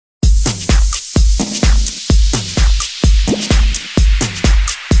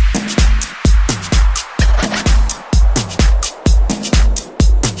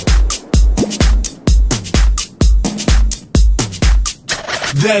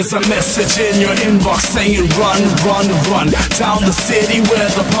There's a message in your inbox saying run, run, run down the city where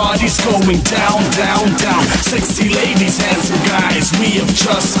the party's going down, down, down. Sexy ladies, handsome guys, we have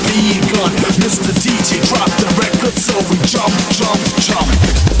just begun. Mr. DJ, drop the record so we jump, jump, jump.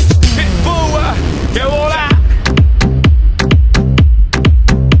 Pitbull, que bola.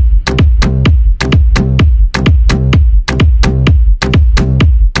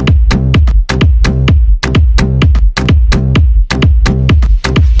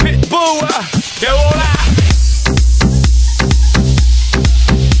 Pitbull, que bola.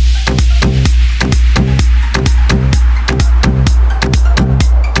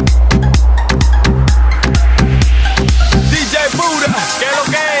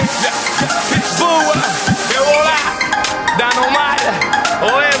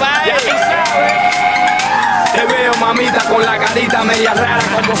 Mamita con la carita media rara,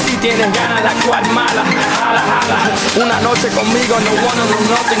 como si tienes ganas de actuar mala. Jala, jala, una noche conmigo, no wanna know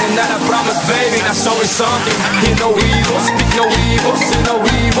nothing, and that I promise, baby, that's always something. Hear no evil, speak no evil, see no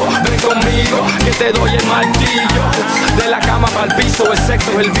evil. Ven conmigo, que te doy el martillo. De la cama para el piso, el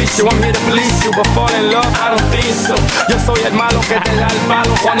sexo es el vicio. I'm here to please you, but fall in love, I don't think so. Yo soy el malo que te da el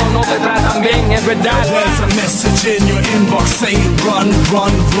palo cuando no te tratan bien, es verdad. There's a message in your inbox saying run,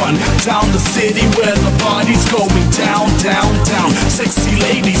 run, run down the city where the party's going down, down, down. Sexy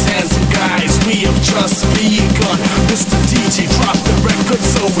ladies, handsome guys, we have just begun. Mr. DJ, drop the record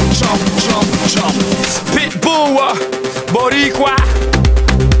so we jump, jump, jump. Pitbull, boricua.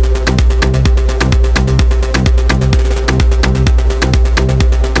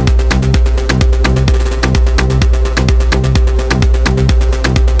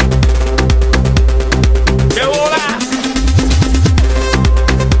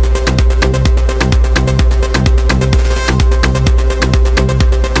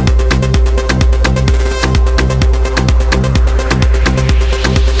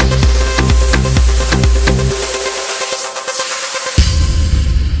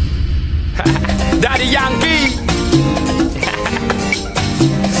 Daddy Yankee,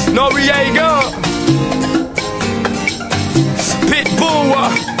 Noriega, Pitbull,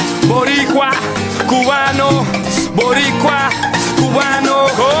 boricua, cubano, boricua, cubano,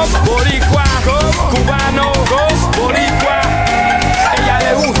 boricua, cubano, boricua. Ella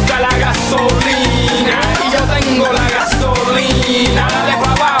le gusta la gasolina y yo tengo la gasolina. Dale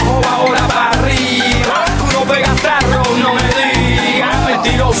pa' abajo, ahora pa' arriba. Tú no pegas tarro, no me digas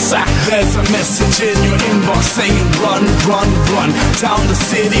mentirosa. There's a message in your inbox saying run, run, run down the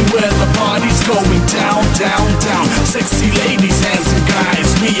city where the party's going down, down, down. Sexy ladies, handsome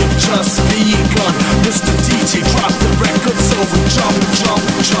guys, we have just begun. Mr. DJ, drop the record so we jump, jump,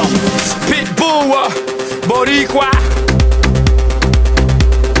 jump. Pitbull, boricua.